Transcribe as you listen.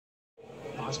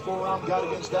Nice forearm guard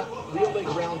against that real leg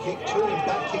round kick, turning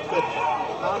back kick that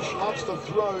Baars loves to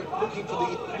throw, looking for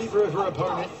the liver of her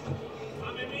opponent.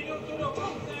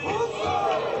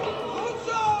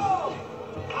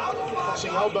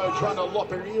 Crossing elbow, trying to lop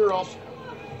her ear off.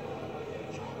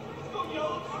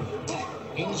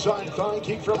 Inside thigh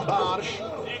kick from Baars.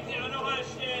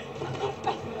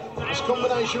 Nice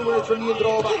combination work from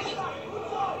Jindrova.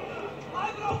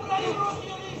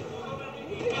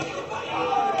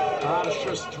 Baars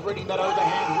just threading that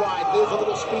overhand right. There's a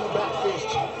little spin back fist.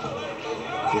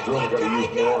 Jindrova got to use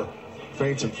more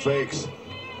feints and fakes.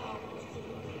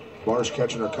 Baars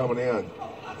catching her coming in.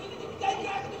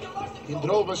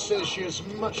 Jindrova says she is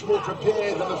much more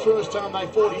prepared than the first time they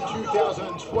fought in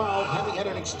 2012, having had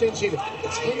an extensive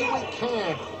 10-week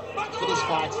camp for this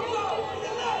fight.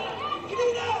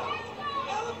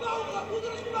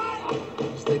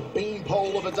 As the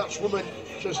beanpole of a Dutch woman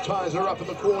just ties her up in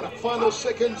the corner. Final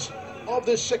seconds of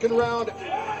this second round.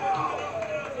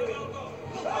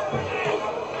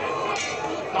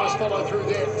 Nice follow through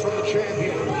there from the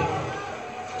champion.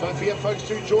 Don't forget, folks,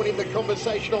 to join in the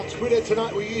conversation on Twitter.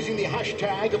 Tonight we're using the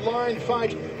hashtag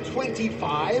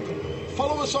LionFight25.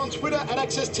 Follow us on Twitter at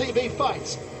Access TV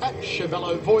Fights, at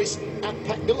Chevello Voice, at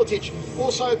Pat Miletich.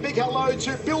 Also, big hello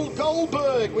to Bill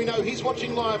Goldberg. We know he's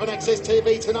watching live on Access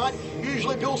TV tonight.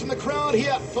 Usually Bill's in the crowd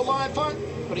here for Lion Fight,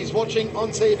 but he's watching on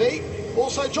TV.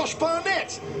 Also, Josh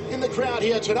Barnett in the crowd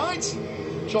here tonight.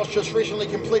 Josh just recently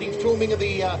completing filming of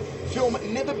the film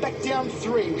Never Back Down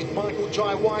 3 with Michael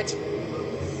Jai White.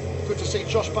 Good to see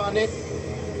Josh Barnett.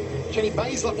 Jenny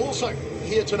Baszler also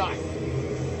here tonight.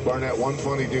 Barnett, one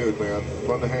funny dude, man.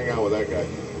 Fun to hang out with that guy.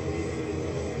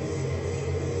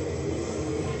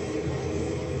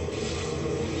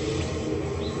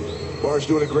 Baars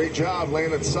doing a great job,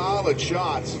 landing solid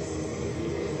shots.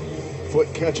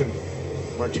 Foot catching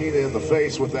Martyna in the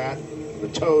face with that. The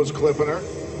toes clipping her.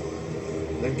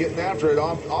 Then getting after it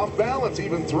off balance,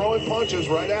 even throwing punches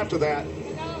right after that.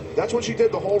 That's what she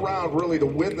did the whole round, really, to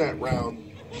win that round.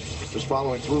 Just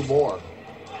following through more.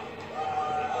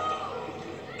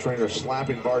 Trainer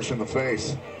slapping Baars in the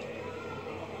face.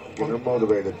 Getting her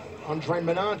motivated. Andre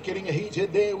Menard getting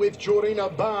heated there with Jorina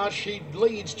Baars. She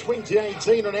leads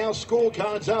 2018 on our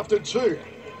scorecards after 2.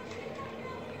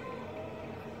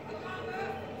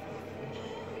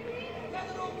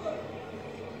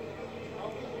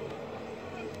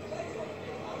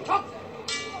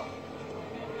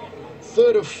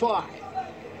 Third of 5.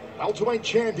 Welterweight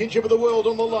championship of the world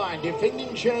on the line.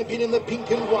 Defending champion in the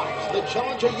pink and white. The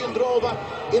challenger Jindrova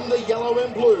in the yellow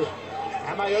and blue.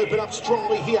 And they open up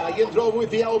strongly here. Jindrova with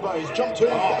the elbows. Jump turn,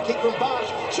 back kick from Baars.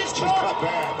 She's cut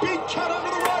bad. Big cut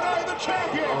under the right eye of the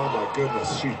champion. Oh my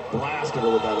goodness, she blasted her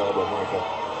with that elbow, Michael.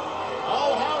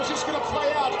 Oh, how is this going to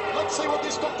play out? Let's see what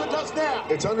this doctor does now.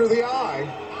 It's under the eye.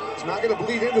 It's not going to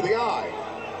bleed into the eye.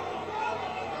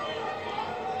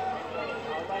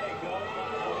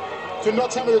 Do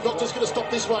not tell me the doctor's going to stop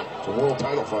this one. It's a world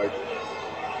title fight.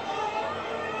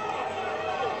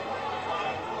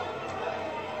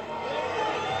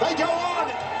 They go on.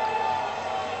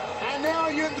 And now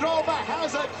Jindrova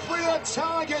has a clear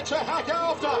target to hack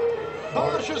after.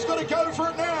 Baars has got to go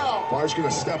for it now. Baars going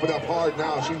to step it up hard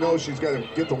now. She knows she's got to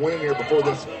get the win here before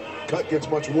this cut gets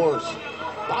much worse.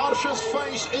 Baars'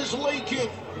 face is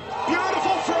leaking.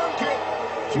 Beautiful front kick.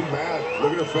 She's mad.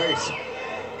 Look at her face.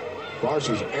 Baars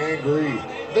is angry.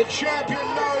 The champion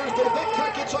knows that if that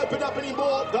cut gets opened up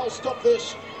anymore, they'll stop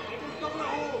this.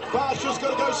 Baars has got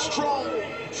to go strong.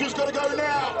 She's got to go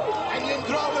now. And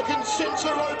Jindrova can sense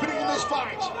her opening in this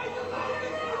fight.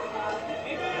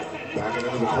 Backing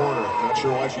into the corner. Not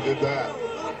sure why she did that.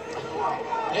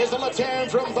 There's the left hand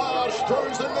from Baars.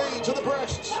 Throws the knee to the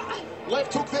breasts.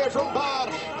 Left hook there from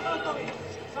Baars.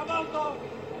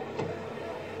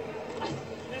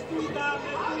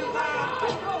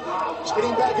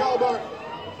 Spinning back elbow.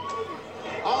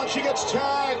 Oh, she gets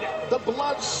tagged. The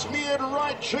blood-smeared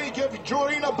right cheek of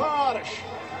Jorina Baars.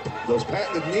 Those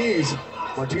patented knees.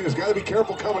 Martyna's got to be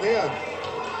careful coming in.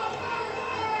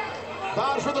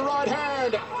 Baars with the right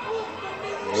hand. There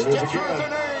it is again.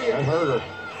 That hurt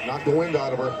her. Knocked the wind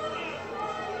out of her.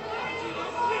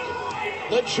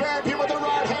 The champion with the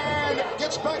right hand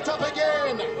gets backed up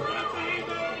again.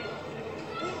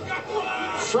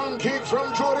 Front kick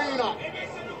from Jorina.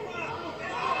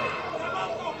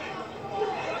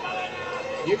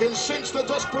 You can sense the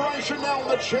desperation now in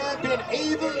the champion.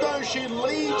 Even though she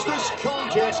leads this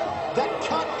contest, that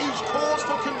cut is cause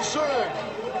for concern.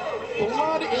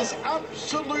 Blood is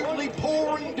absolutely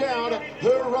pouring down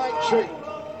her right cheek.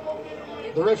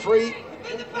 The referee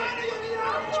is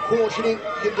cautioning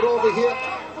Jindrova here.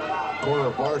 Corner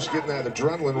of Baars getting that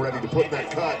adrenaline ready to put in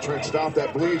that cut, try and stop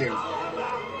that bleeding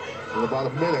in about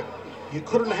a minute. You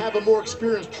couldn't have a more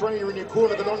experienced trainer in your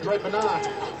corner than Andre Bernard.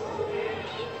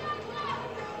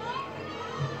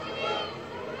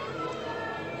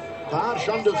 Baars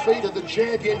undefeated, the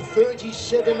champion,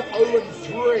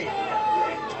 37-0-3.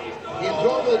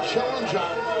 Jindrova challenger,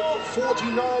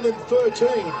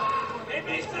 49-13.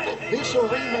 This a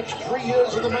rematch 3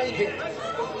 years in the making.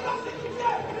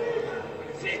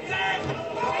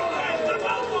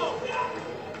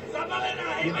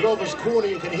 Jindrova's corner,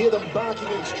 you can hear them barking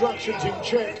instructions in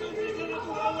check.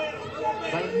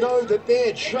 They know that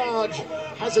their charge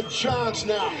has a chance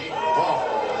now. Oh,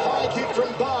 high kick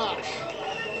from Baars.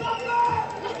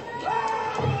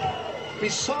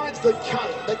 Besides the cut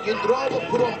that Jindrova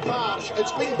put on Baars,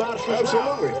 it's been Baars.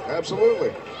 Absolutely,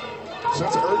 absolutely.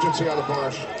 Sense of urgency out of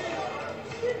Baars.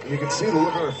 You can see the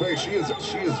look on her face. She is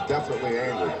definitely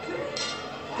angry.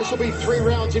 This will be 3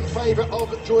 rounds in favour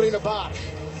of Jorina Baars.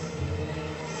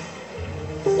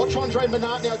 Watch Andre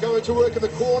Bernard now go to work in the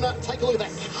corner. Take a look at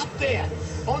that cut there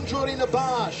on Jorina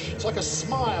Baars. It's like a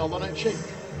smile on her cheek.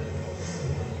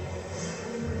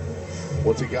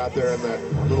 What's he got there in that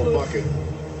little bucket?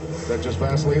 Is that just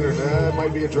Vaseline or nah, it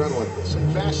might be adrenaline?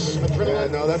 Some adrenaline? Yeah,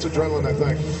 no, that's adrenaline, I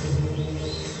think.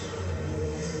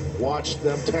 Watch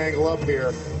them tangle up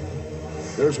here.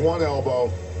 There's one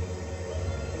elbow.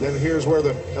 Then here's where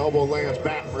the elbow lands.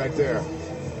 Back right there.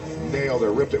 Nailed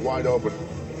her, ripped it wide open.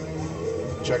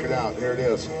 Check it out, here it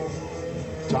is.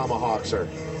 Tomahawks her.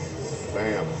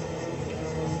 Bam.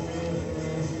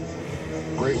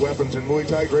 Great weapons in Muay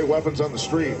Thai, great weapons on the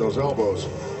street, those elbows.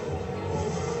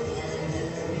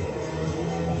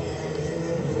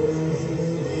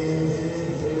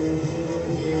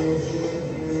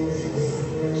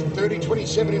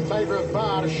 30-27 in favour of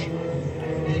Baars.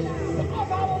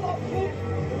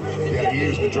 Yeah, he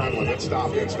used adrenaline. It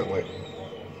stopped instantly.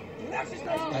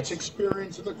 That's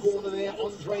experience in the corner there,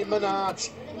 Andre Bernard.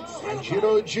 And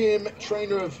Judo Gym,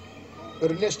 trainer of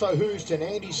Ernesto Houston,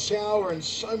 Andy Sauer, and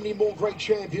so many more great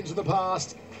champions in the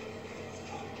past.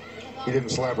 He didn't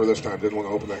slap her this time. Didn't want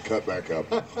to open that cut back up.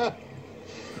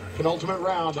 Penultimate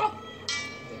round. The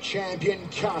champion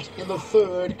cut in the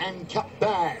third and cut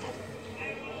back.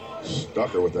 Stuck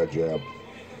her with that jab.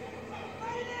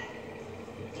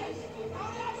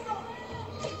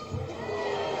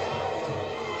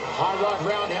 High right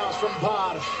roundhouse from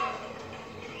Baars.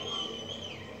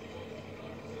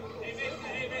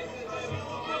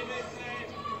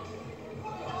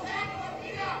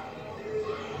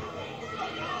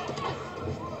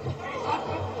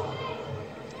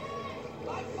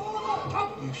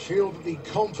 You feel that the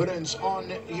confidence on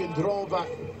Jindrova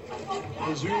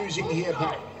is oozing here,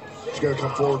 Pat. She's got to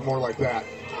come forward more like that.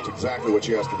 That's exactly what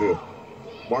she has to do.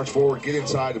 March forward, get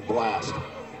inside, and blast.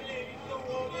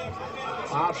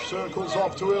 Baars circles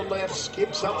off to her left,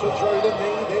 skips up to throw the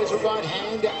knee. There's a right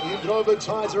hand. Jindrova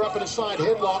ties her up in a side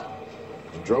headlock.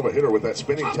 Jindrova hit her with that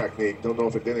spinning technique. Don't know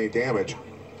if it did any damage.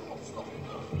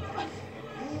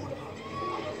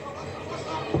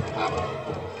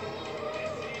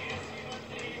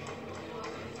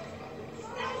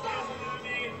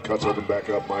 Cuts open back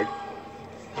up, Mike.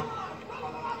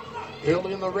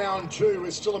 Early in the round two,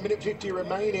 with still 1:50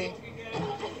 remaining.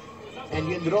 And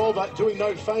Jindrova doing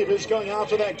no favours, going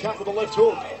after that cut with a left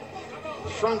hook.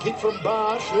 Front kick from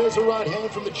Baars. There's a right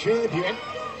hand from the champion.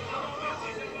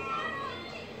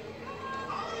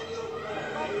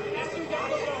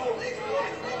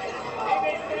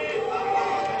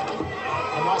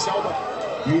 A nice elbow.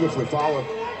 Beautifully followed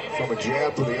from a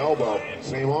jab to the elbow.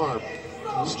 Same arm.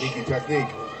 Sneaky technique.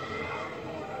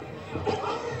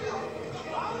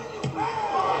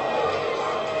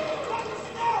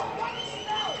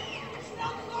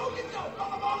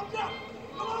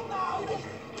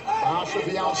 Baars with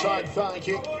the outside thigh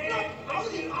kick.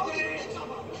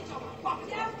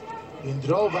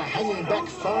 Jindrova hanging back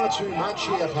far too much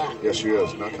here, Pat. Yes, she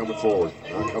is. Not coming forward.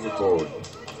 Not coming forward.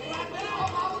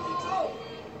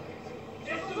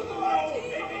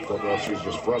 Don't know if she's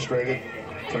just frustrated,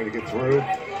 trying to get through,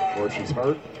 or if she's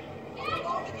hurt.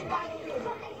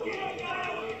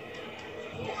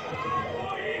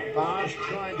 Baars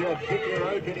trying to pick her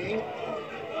opening.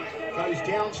 Goes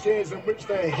downstairs and whips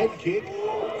the head kick.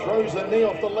 Throws the knee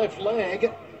off the left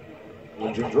leg.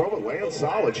 When Jindrova lands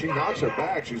solid, she knocks her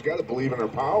back. She's got to believe in her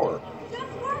power.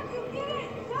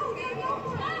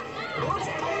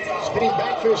 Spinning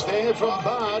back fist there from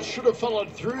Baars. Should have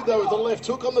followed through though with the left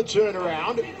hook on the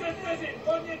turnaround.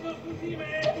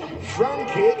 Front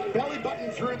kick, belly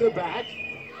button through the back.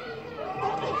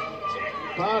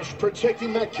 Baars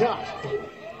protecting that cut.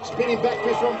 Spinning back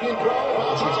fist from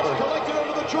Jindrova. She's collected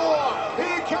over the jaw.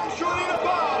 Here comes Jorina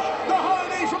Baars, the high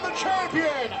knee from the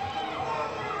champion.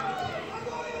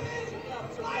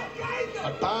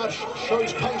 And Baars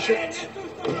shows patience.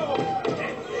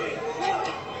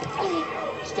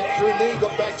 Step through knee,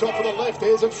 got backed off for the left.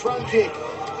 There's a front kick,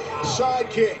 side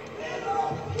kick.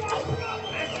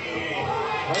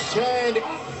 Left hand.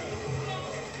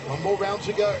 One more round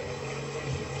to go.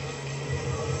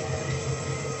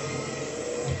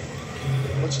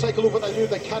 Let's take a look what they do.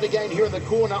 They cut again here in the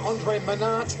corner. Andre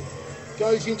Manat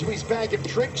goes into his bag of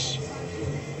tricks.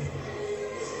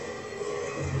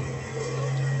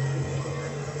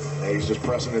 And he's just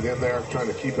pressing it in there, trying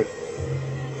to keep it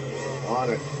on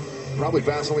it. Probably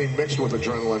Vaseline mixed with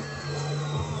adrenaline.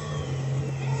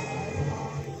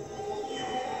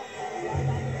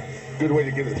 Good way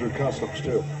to get it through customs,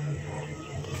 too.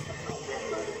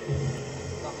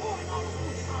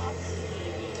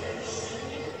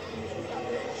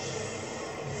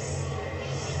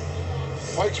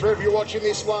 Folks, wherever you're watching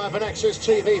this live on Access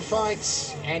TV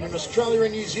Fights and in Australia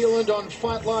and New Zealand on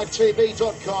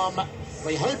FightLiveTV.com,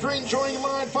 we hope you're enjoying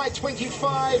Lion Fight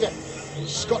 25.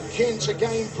 Scott Kent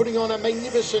again putting on a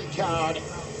magnificent card.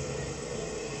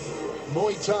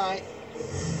 Muay Thai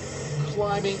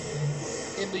climbing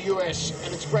in the US,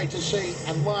 and it's great to see,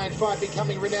 and Lion Fight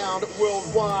becoming renowned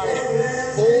worldwide.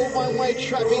 All one-way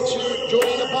traffic to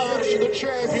Jorina Baars, the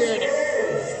champion.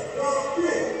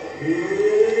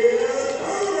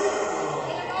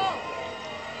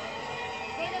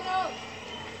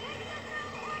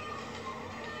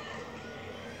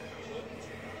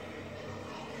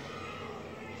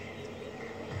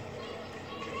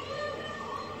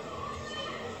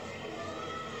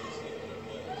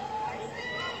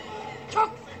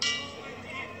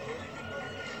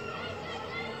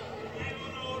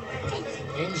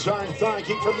 In-zone thigh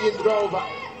kick from Jindrova.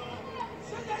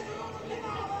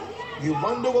 You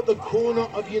wonder what the corner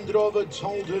of Jindrova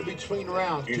told her between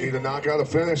rounds. You need a knockout to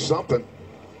finish something.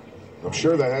 I'm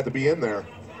sure that had to be in there.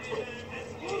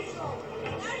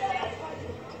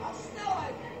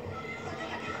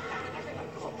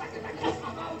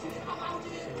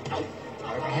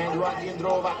 Overhand right,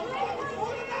 Jindrova.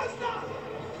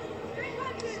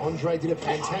 Andre did a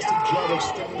fantastic job of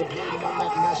stemming the bleeding on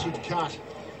that massive cut.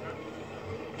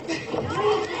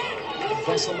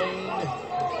 Vaseline,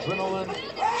 adrenaline,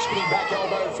 spinning back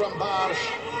elbow from Baars.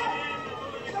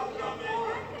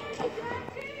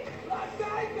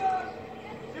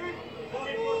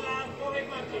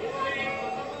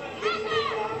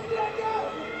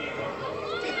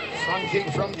 Front kick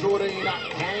from Jorina,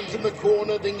 hands in the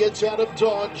corner, then gets out of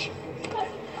dodge.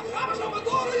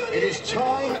 It is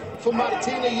time for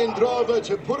Martyna Jindrova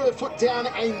to put her foot down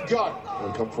and go.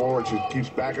 And come forward, she keeps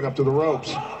backing up to the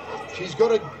ropes. She's got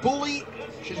to bully,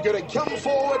 she's got to come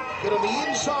forward, get on the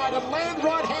inside and land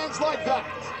right hands like that.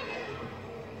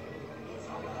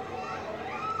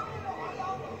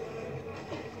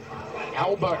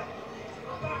 Elbow.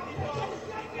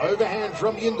 Overhand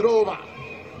from Jindrova.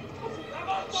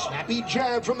 Snappy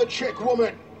jab from the Czech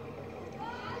woman.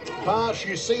 Baars,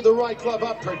 you see the right glove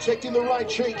up, protecting the right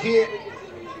cheek here.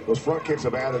 Those front kicks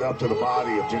have added up to the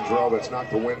body of Jindrova. It's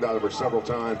knocked the wind out of her several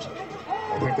times.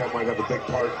 I think that might have a big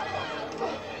part,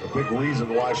 a big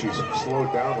reason why she's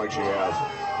slowed down like she has.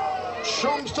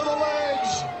 Chomps to the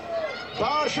legs.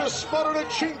 Baars has spotted a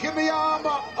chink in the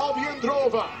armor of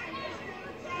Jindrova.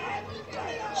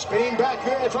 Spinning back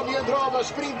there from Jindrova,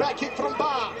 spinning back kick from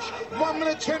Baars. 1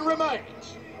 minute 10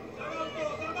 remains.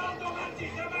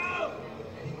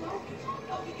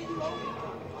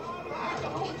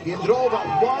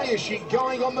 Jindrova, why is she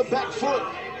going on the back foot?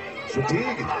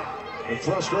 Fatigue and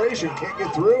frustration, can't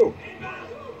get through.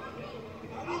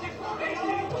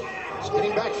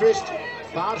 Spinning back fist.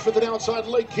 Baars with an outside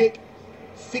leg kick.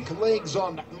 Thick legs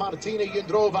on Martyna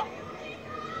Jindrova.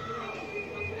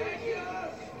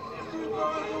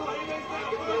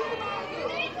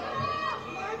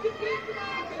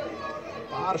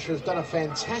 Baars has done a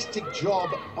fantastic job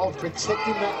of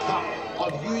protecting that cut,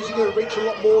 of using her reach a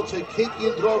lot more to keep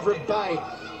Jindrova at bay.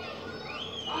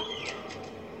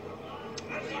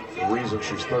 The reason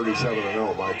she's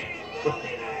 37-0, Mike.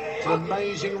 It's an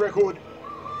amazing record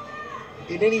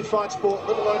in any fight sport,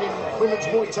 let alone in women's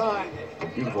Muay Thai.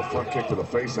 Beautiful front kick to the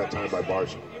face that time by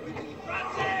Baars.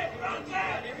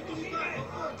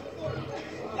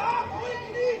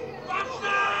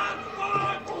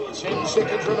 10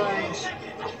 seconds remains.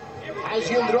 Has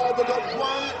Jindrova got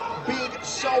one big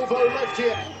salvo left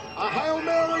here? A Hail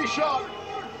Mary shot.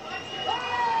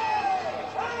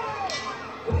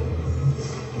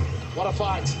 What a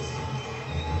fight.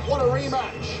 What a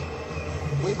rematch.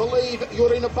 We believe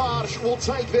Jorina Baars will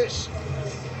take this.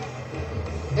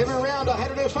 Every rounder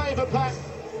had in her favour, Pat.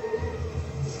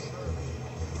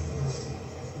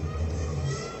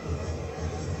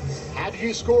 How did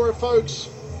you score it, folks?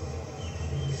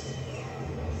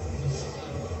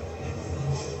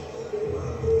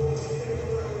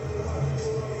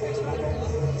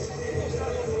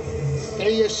 There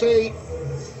you see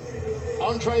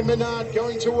Andre Menard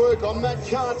going to work on that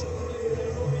cut.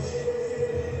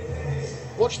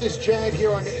 Watch this jab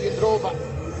here on Jindrova.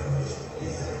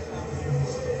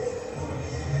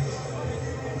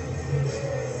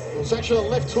 It's actually a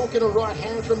left hook and a right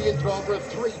hand from Jindrova, a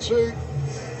 3-2.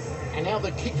 And now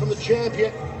the kick from the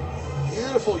champion.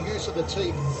 Beautiful use of the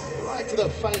teeth right to the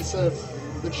face of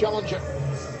the challenger.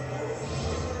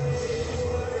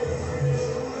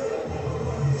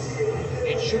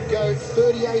 It should go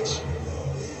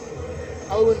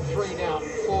 38-0-3 now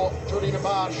for Jorina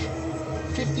Baars.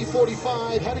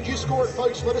 50-45. How did you score it,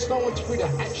 folks? Let us know on Twitter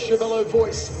at Chevello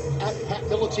Voice, at Pat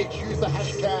Miletich. Use the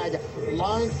hashtag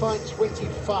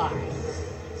LineFight25.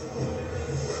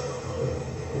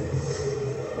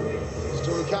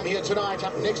 Still to come here tonight.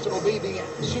 Up next, it'll be the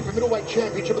Super Middleweight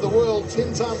Championship of the World.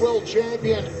 10-time world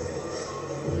champion.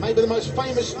 Maybe the most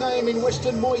famous name in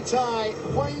Western Muay Thai.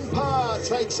 Wayne Parr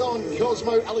takes on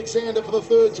Cosmo Alexander for the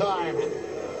 3rd time.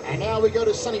 And now we go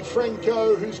to Sonny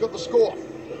Franco, who's got the score.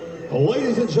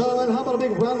 Ladies and gentlemen, how about a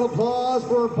big round of applause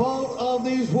for both of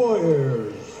these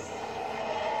warriors?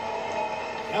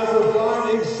 After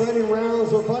 5 exciting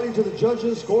rounds of fighting to the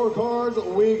judges' scorecards,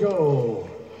 we go.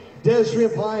 Desri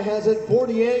Pai has it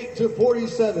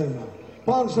 48-47.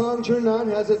 Bongsan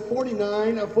Chernan has it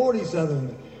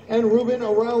 49-47. And Ruben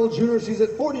O'Reilly Jr. sees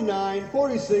it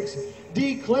 49-46,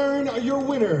 declaring your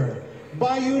winner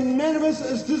by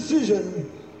unanimous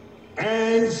decision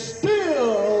and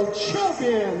still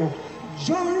champion,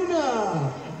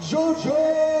 Jorina Jojo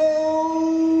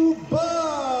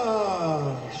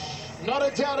Baars. Not a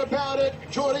doubt about it,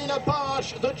 Jorina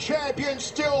Baars, the champion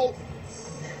still.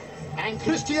 And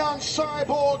Christian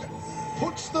Cyborg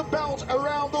puts the belt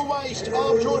around the waist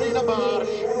of Jorina Baars.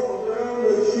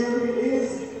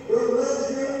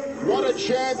 What a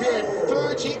champion,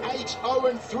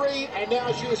 38-0-3, and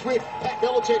now she is with Pat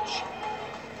Miletich.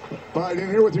 All right, in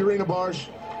here with Jorina Baars.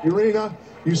 Jorina,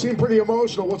 you seem pretty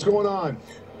emotional. What's going on?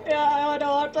 Yeah, I had a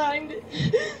hard time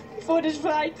before this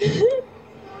fight.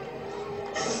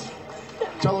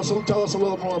 Tell us a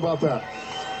little more about that.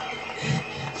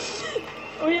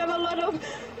 We have a lot of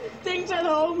things at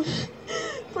home,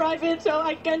 private, so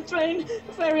I can't train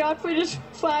very hard for this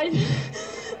fight.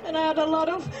 And I had a lot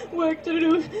of work to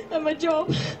do at my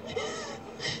job.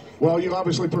 Well, you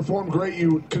obviously performed great.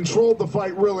 You controlled the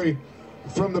fight really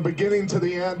from the beginning to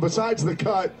the end. Besides the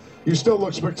cut, you still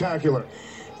look spectacular.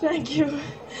 Thank you.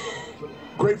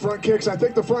 Great front kicks. I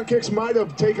think the front kicks might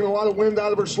have taken a lot of wind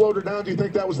out of her, slowed her down. Do you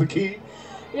think that was the key?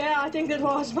 Yeah, I think that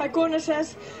was. My corner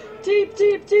says, deep,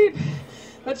 deep, deep.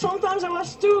 But sometimes I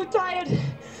was too tired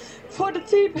for the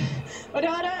deep. But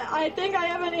I think I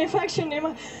have an infection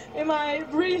in my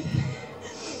breath.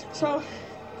 So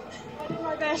I did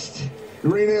my best.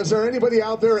 Jorina, is there anybody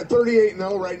out there at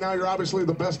 38-0 right now? You're obviously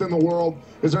the best in the world.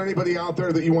 Is there anybody out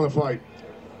there that you want to fight?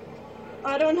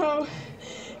 I don't know.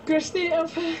 Christine,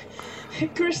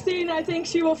 I think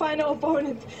she will find an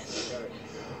opponent.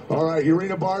 All right,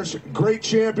 Jorina Baars, great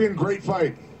champion, great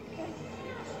fight.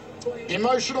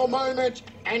 Emotional moment,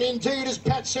 and indeed, as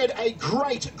Pat said, a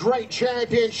great, great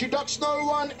champion. She ducks no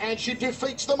one, and she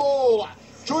defeats them all.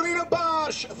 Jorina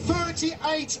Baars,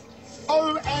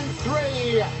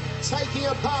 38-0-3, taking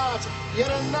apart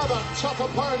yet another top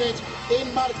opponent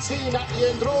in Martyna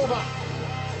Jindrova.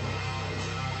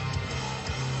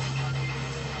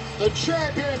 The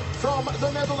champion from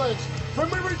the Netherlands.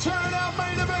 When we return our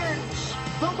main event,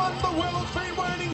 the one the world's been waiting